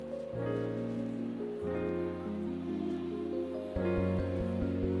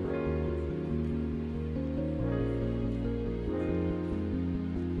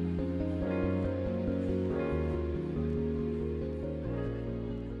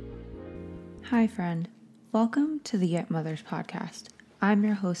Hi, friend. Welcome to the Yet Mothers podcast. I'm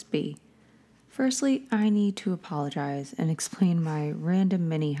your host, B. Firstly, I need to apologize and explain my random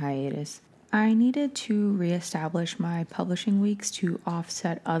mini hiatus. I needed to reestablish my publishing weeks to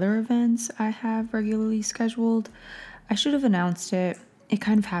offset other events I have regularly scheduled. I should have announced it. It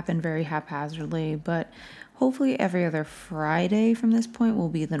kind of happened very haphazardly, but hopefully every other Friday from this point will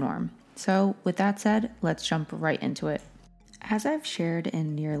be the norm. So, with that said, let's jump right into it. As I've shared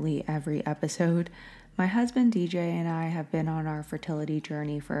in nearly every episode, my husband DJ and I have been on our fertility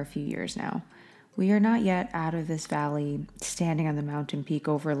journey for a few years now. We are not yet out of this valley, standing on the mountain peak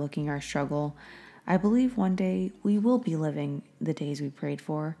overlooking our struggle. I believe one day we will be living the days we prayed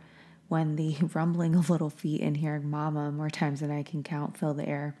for, when the rumbling of little feet and hearing mama more times than I can count fill the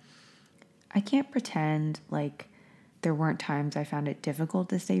air. I can't pretend like there weren't times I found it difficult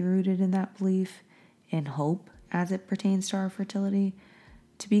to stay rooted in that belief, in hope, as it pertains to our fertility.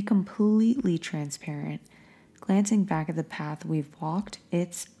 To be completely transparent, glancing back at the path we've walked,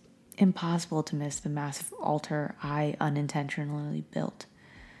 it's impossible to miss the massive altar I unintentionally built.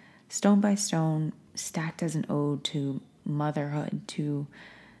 Stone by stone, stacked as an ode to motherhood, to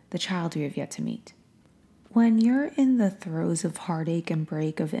the child we have yet to meet. When you're in the throes of heartache and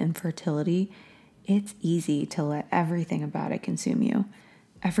break of infertility, it's easy to let everything about it consume you.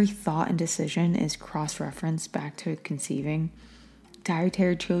 Every thought and decision is cross-referenced back to conceiving.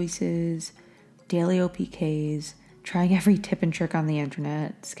 Dietary choices, daily OPKs, trying every tip and trick on the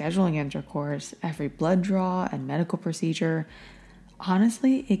internet, scheduling intercourse, every blood draw and medical procedure.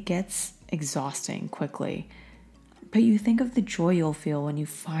 Honestly, it gets exhausting quickly. But you think of the joy you'll feel when you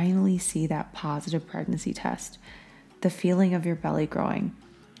finally see that positive pregnancy test, the feeling of your belly growing,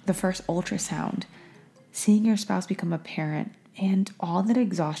 the first ultrasound, seeing your spouse become a parent, and all that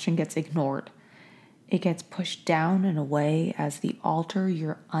exhaustion gets ignored. It gets pushed down and away as the altar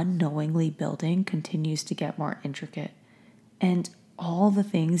you're unknowingly building continues to get more intricate. And all the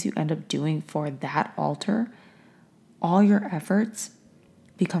things you end up doing for that altar, all your efforts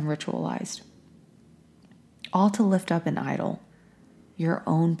become ritualized. All to lift up an idol, your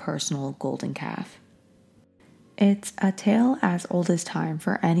own personal golden calf. It's a tale as old as time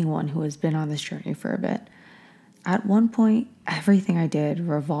for anyone who has been on this journey for a bit. At one point, everything I did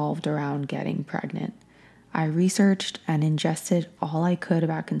revolved around getting pregnant. I researched and ingested all I could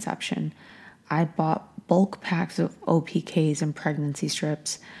about conception. I'd bought bulk packs of OPKs and pregnancy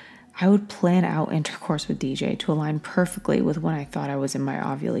strips. I would plan out intercourse with DJ to align perfectly with when I thought I was in my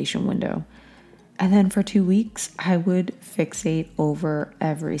ovulation window. And then for 2 weeks, I would fixate over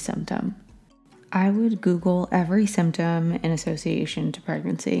every symptom. I would Google every symptom in association to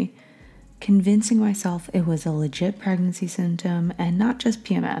pregnancy, convincing myself it was a legit pregnancy symptom and not just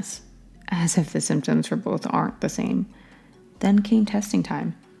PMS, as if the symptoms for both aren't the same. Then came testing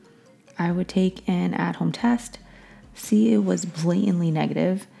time. I would take an at-home test, see it was blatantly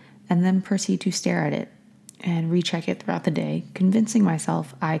negative, and then proceed to stare at it and recheck it throughout the day, convincing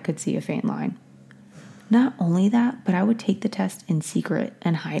myself I could see a faint line. Not only that, but I would take the test in secret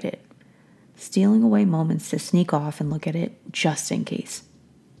and hide it, stealing away moments to sneak off and look at it just in case.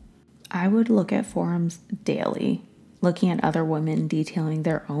 I would look at forums daily, looking at other women detailing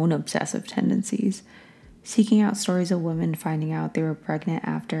their own obsessive tendencies, seeking out stories of women finding out they were pregnant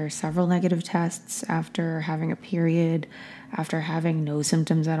after several negative tests, after having a period, after having no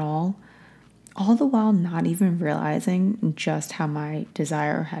symptoms at all the while not even realizing just how my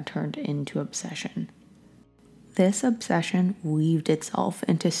desire had turned into obsession. This obsession weaved itself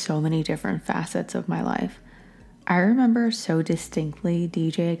into so many different facets of my life. I remember so distinctly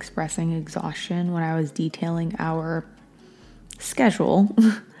DJ expressing exhaustion when I was detailing our schedule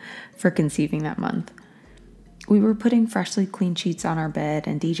for conceiving that month. We were putting freshly cleaned sheets on our bed,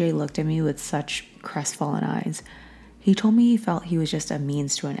 and DJ looked at me with such crestfallen eyes. He told me he felt he was just a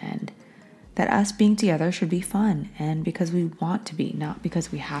means to an end, that us being together should be fun, and because we want to be, not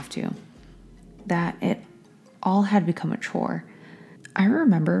because we have to. That it all had become a chore. I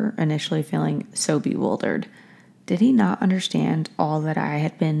remember initially feeling so bewildered. Did he not understand all that I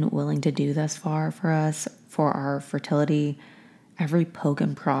had been willing to do thus far for us, for our fertility, every poke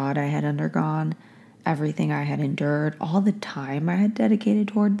and prod I had undergone, everything I had endured, all the time I had dedicated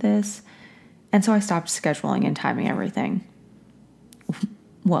toward this? And so I stopped scheduling and timing everything.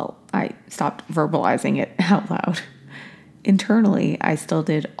 Well, I stopped verbalizing it out loud. Internally, I still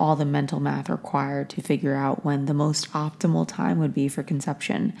did all the mental math required to figure out when the most optimal time would be for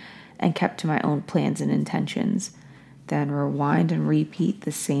conception, and kept to my own plans and intentions, then rewind and repeat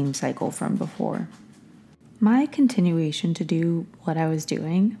the same cycle from before. My continuation to do what I was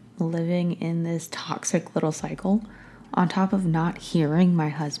doing, living in this toxic little cycle, on top of not hearing my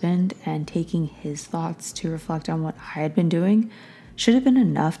husband and taking his thoughts to reflect on what I had been doing, should have been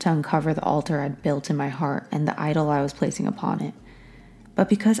enough to uncover the altar I'd built in my heart and the idol I was placing upon it. But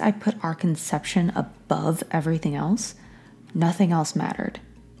because I put our conception above everything else, nothing else mattered.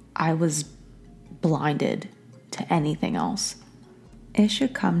 I was blinded to anything else. It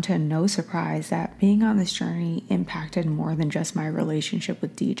should come to no surprise that being on this journey impacted more than just my relationship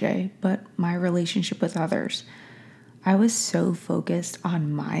with DJ, but my relationship with others. I was so focused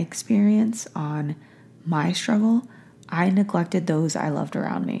on my experience, on my struggle, I neglected those I loved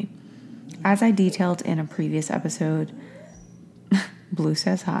around me. As I detailed in a previous episode, Blue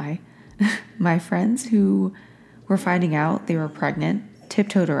says hi, my friends who were finding out they were pregnant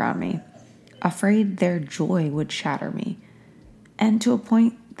tiptoed around me, afraid their joy would shatter me. And to a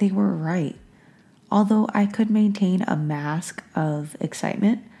point, they were right. Although I could maintain a mask of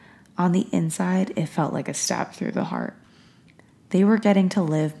excitement, on the inside, it felt like a stab through the heart. They were getting to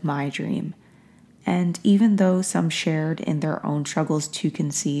live my dream. And even though some shared in their own struggles to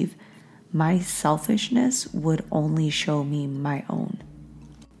conceive, my selfishness would only show me my own.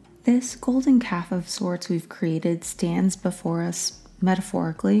 This golden calf of sorts we've created stands before us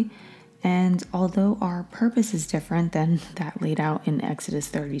metaphorically, and although our purpose is different than that laid out in Exodus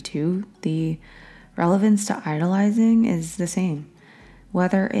 32, the relevance to idolizing is the same.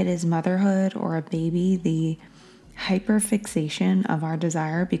 Whether it is motherhood or a baby, the hyperfixation of our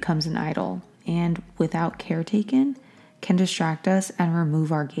desire becomes an idol, and without care taken, can distract us and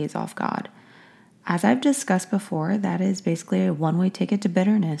remove our gaze off God. As I've discussed before, that is basically a one-way ticket to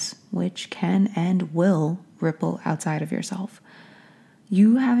bitterness, which can and will ripple outside of yourself.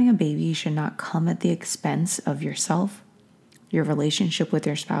 You having a baby should not come at the expense of yourself, your relationship with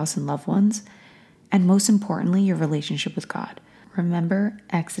your spouse and loved ones, and most importantly, your relationship with God. Remember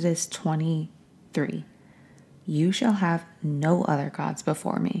Exodus 23, "You shall have no other gods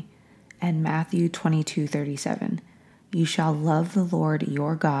before me," and Matthew 22:37, "You shall love the Lord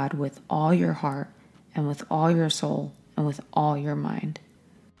your God with all your heart and with all your soul and with all your mind."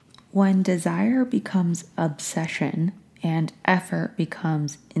 When desire becomes obsession and effort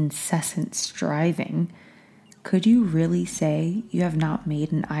becomes incessant striving, could you really say you have not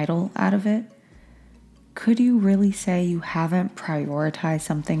made an idol out of it? Could you really say you haven't prioritized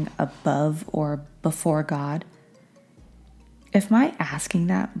something above or before God? If my asking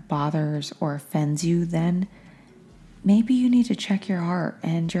that bothers or offends you, then maybe you need to check your heart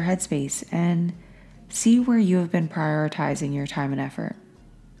and your headspace and see where you have been prioritizing your time and effort.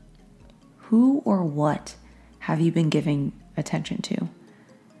 Who or what have you been giving attention to?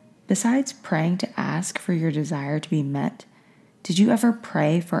 Besides praying to ask for your desire to be met, did you ever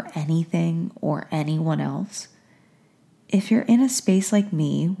pray for anything or anyone else? If you're in a space like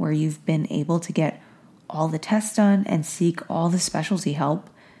me where you've been able to get all the tests done and seek all the specialty help,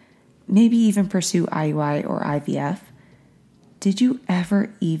 maybe even pursue IUI or IVF, did you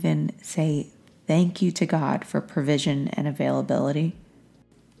ever even say thank you to God for provision and availability?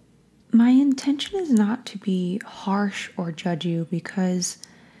 My intention is not to be harsh or judge you because,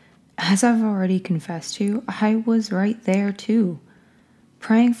 as I've already confessed to, I was right there too,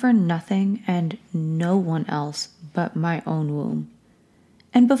 praying for nothing and no one else but my own womb.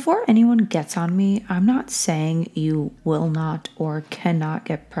 And before anyone gets on me, I'm not saying you will not or cannot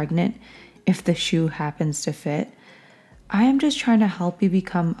get pregnant if the shoe happens to fit. I am just trying to help you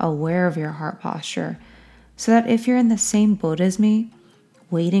become aware of your heart posture so that if you're in the same boat as me,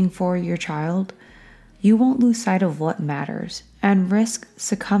 waiting for your child, you won't lose sight of what matters and risk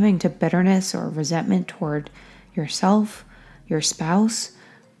succumbing to bitterness or resentment toward yourself, your spouse,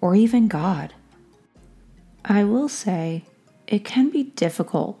 or even God. I will say it can be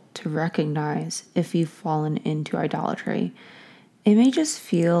difficult to recognize if you've fallen into idolatry. It may just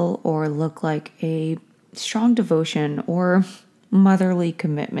feel or look like a strong devotion or motherly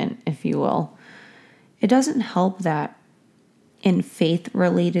commitment, if you will. It doesn't help that in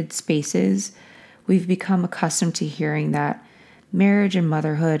faith-related spaces, we've become accustomed to hearing that marriage and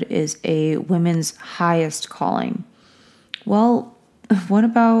motherhood is a women's highest calling. Well, what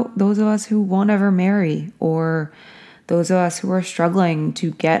about those of us who won't ever marry, or those of us who are struggling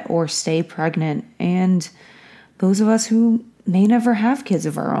to get or stay pregnant, and those of us who may never have kids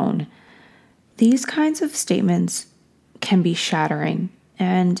of our own? These kinds of statements can be shattering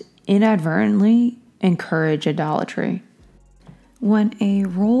and inadvertently encourage idolatry. When a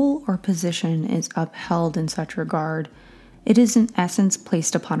role or position is upheld in such regard, it is in essence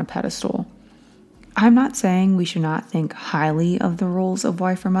placed upon a pedestal. I'm not saying we should not think highly of the roles of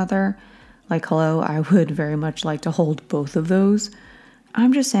wife or mother. Like, hello, I would very much like to hold both of those.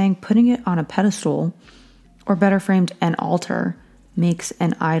 I'm just saying putting it on a pedestal or better framed, an altar, makes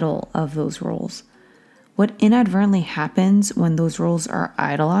an idol of those roles. What inadvertently happens when those roles are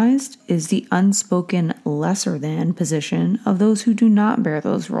idolized is the unspoken lesser than position of those who do not bear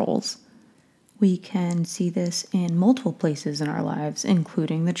those roles. We can see this in multiple places in our lives,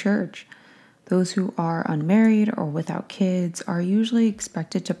 including the church. Those who are unmarried or without kids are usually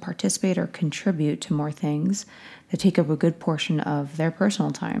expected to participate or contribute to more things that take up a good portion of their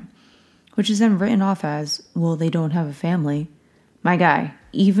personal time, which is then written off as, well, they don't have a family. My guy,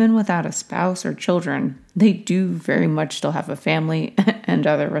 even without a spouse or children, they do very much still have a family and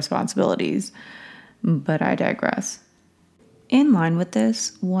other responsibilities. But I digress. In line with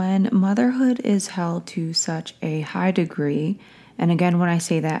this, when motherhood is held to such a high degree, and again, when I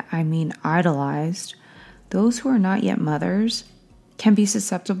say that, I mean idolized, those who are not yet mothers can be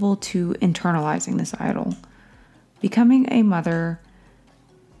susceptible to internalizing this idol. Becoming a mother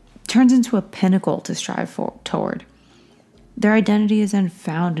turns into a pinnacle to strive toward. Their identity is then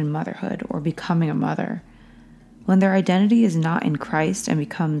found in motherhood or becoming a mother. When their identity is not in Christ and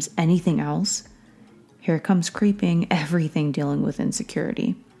becomes anything else, here comes creeping everything dealing with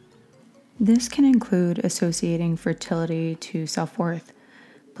insecurity. This can include associating fertility to self-worth,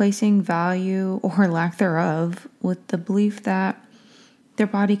 placing value or lack thereof with the belief that their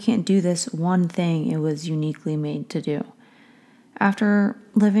body can't do this one thing it was uniquely made to do. After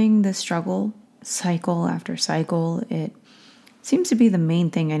living this struggle, cycle after cycle, it seems to be the main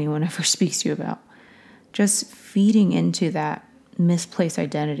thing anyone ever speaks to you about. Just feeding into that misplaced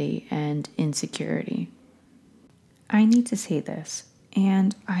identity and insecurity. I need to say this,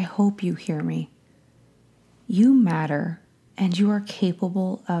 and I hope you hear me. You matter, and you are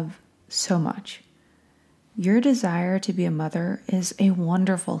capable of so much. Your desire to be a mother is a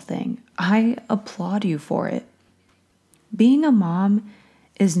wonderful thing. I applaud you for it. Being a mom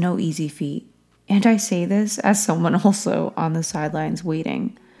is no easy feat, and I say this as someone also on the sidelines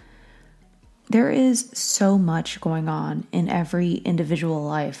waiting. There is so much going on in every individual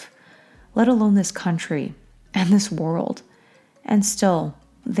life, let alone this country and this world. And still,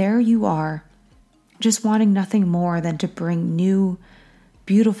 there you are, just wanting nothing more than to bring new,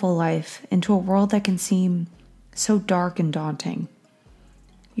 beautiful life into a world that can seem so dark and daunting.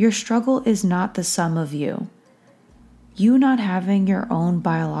 Your struggle is not the sum of you. You not having your own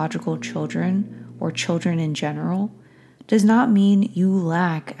biological children or children in general does not mean you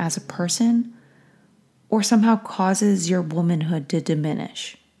lack as a person or somehow causes your womanhood to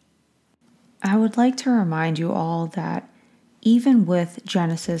diminish. I would like to remind you all that even with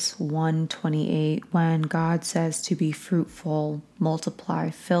Genesis 1:28, when God says to be fruitful, multiply,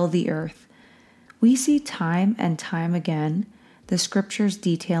 fill the earth, we see time and time again the scriptures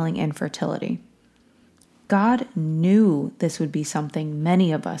detailing infertility. God knew this would be something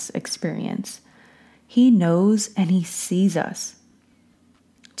many of us experience. He knows and He sees us.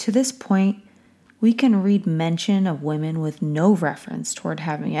 To this point, we can read mention of women with no reference toward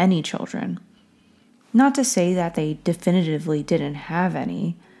having any children. Not to say that they definitively didn't have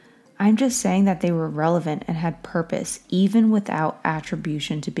any. I'm just saying that they were relevant and had purpose even without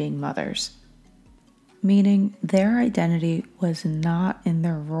attribution to being mothers. Meaning their identity was not in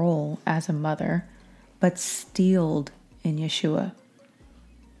their role as a mother, but sealed in Yeshua.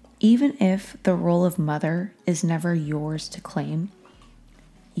 Even if the role of mother is never yours to claim,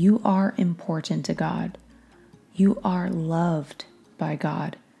 you are important to God. You are loved by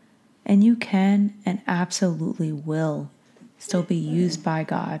God. And you can and absolutely will still be used by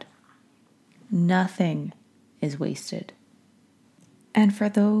God. Nothing is wasted. And for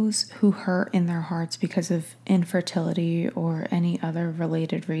those who hurt in their hearts because of infertility or any other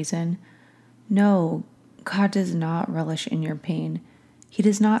related reason, no, God does not relish in your pain. He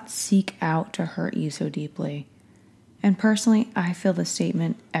does not seek out to hurt you so deeply. And personally, I feel the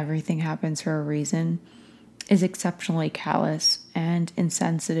statement, everything happens for a reason, is exceptionally callous and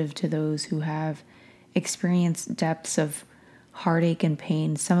insensitive to those who have experienced depths of heartache and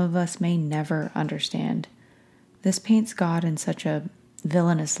pain some of us may never understand. This paints God in such a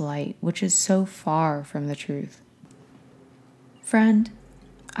villainous light, which is so far from the truth. Friend,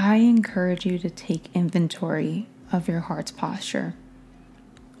 I encourage you to take inventory of your heart's posture.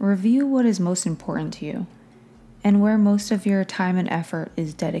 Review what is most important to you and where most of your time and effort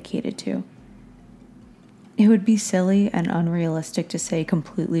is dedicated to. It would be silly and unrealistic to say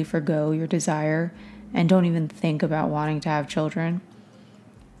completely forgo your desire and don't even think about wanting to have children.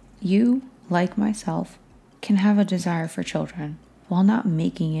 You, like myself, can have a desire for children while not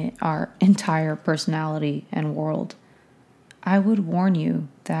making it our entire personality and world. I would warn you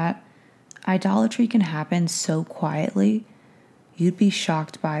that idolatry can happen so quietly, you'd be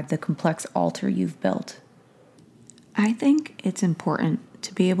shocked by the complex altar you've built. I think it's important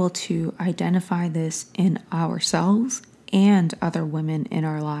to be able to identify this in ourselves and other women in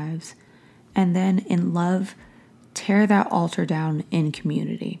our lives, and then in love, tear that altar down in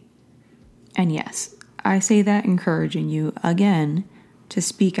community. And yes, I say that encouraging you again to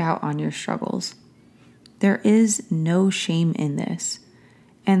speak out on your struggles. There is no shame in this,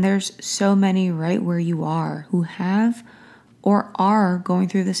 and there's so many right where you are who have or are going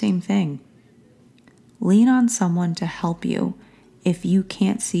through the same thing. Lean on someone to help you if you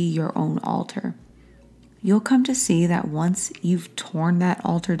can't see your own altar. You'll come to see that once you've torn that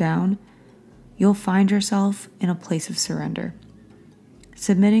altar down, you'll find yourself in a place of surrender,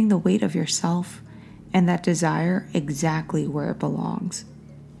 submitting the weight of yourself and that desire exactly where it belongs,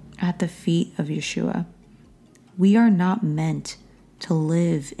 at the feet of Yeshua. We are not meant to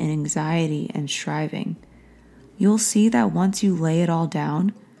live in anxiety and striving. You'll see that once you lay it all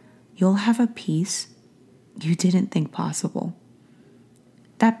down, you'll have a peace you didn't think possible.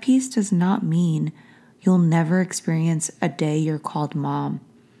 That peace does not mean you'll never experience a day you're called mom.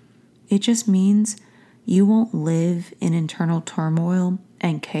 It just means you won't live in internal turmoil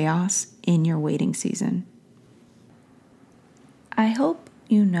and chaos in your waiting season. I hope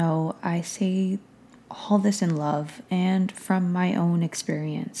you know I say all this in love and from my own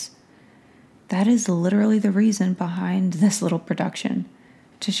experience. That is literally the reason behind this little production,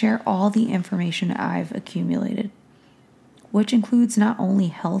 to share all the information I've accumulated, which includes not only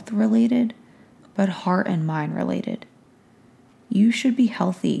health related, but heart and mind related. You should be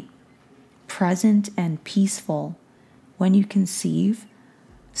healthy, present, and peaceful when you conceive,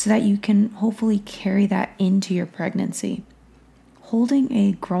 so that you can hopefully carry that into your pregnancy. Holding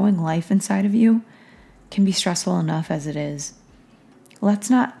a growing life inside of you can be stressful enough as it is. Let's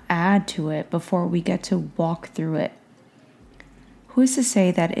not add to it before we get to walk through it. Who is to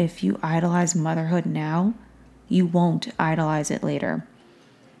say that if you idolize motherhood now, you won't idolize it later?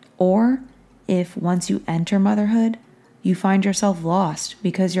 Or if once you enter motherhood, you find yourself lost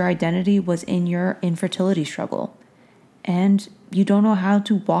because your identity was in your infertility struggle and you don't know how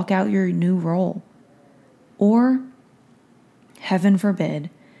to walk out your new role. Or, heaven forbid,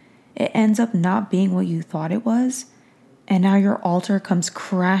 it ends up not being what you thought it was, and now your altar comes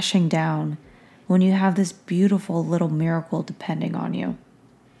crashing down when you have this beautiful little miracle depending on you.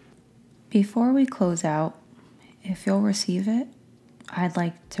 Before we close out, if you'll receive it, I'd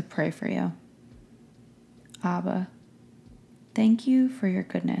like to pray for you. Abba, thank you for your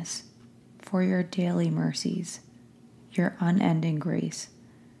goodness, for your daily mercies, your unending grace.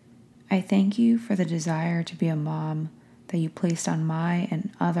 I thank you for the desire to be a mom that you placed on my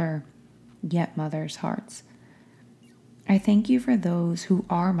and other yet mothers' hearts. I thank you for those who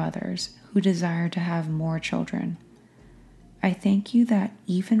are mothers who desire to have more children. I thank you that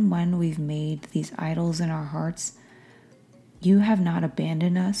even when we've made these idols in our hearts, you have not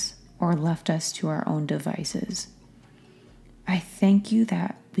abandoned us or left us to our own devices. I thank you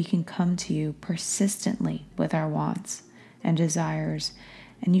that we can come to you persistently with our wants and desires,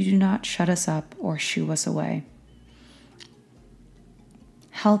 and you do not shut us up or shoo us away.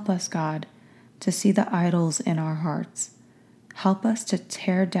 Help us, God, to see the idols in our hearts. Help us to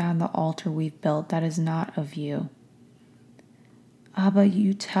tear down the altar we've built that is not of you. Abba,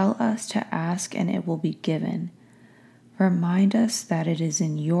 you tell us to ask and it will be given. Remind us that it is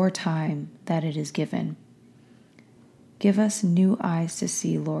in your time that it is given. Give us new eyes to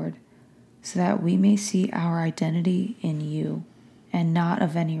see, Lord, so that we may see our identity in you and not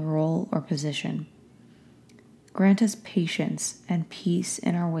of any role or position. Grant us patience and peace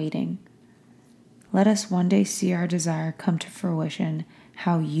in our waiting. Let us one day see our desire come to fruition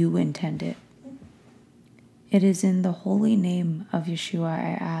how you intend it. It is in the holy name of Yeshua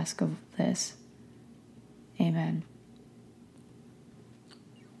I ask of this. Amen.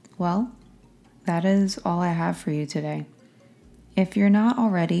 Well, that is all I have for you today. If you're not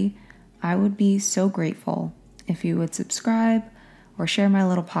already, I would be so grateful if you would subscribe or share my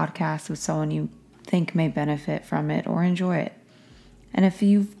little podcast with someone you think may benefit from it or enjoy it. And if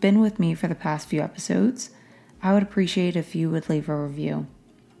you've been with me for the past few episodes, I would appreciate if you would leave a review.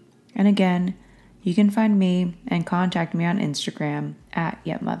 And again, you can find me and contact me on Instagram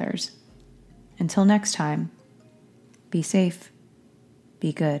 @YetMothers. Until next time, be safe,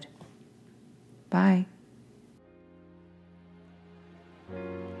 be good. Bye.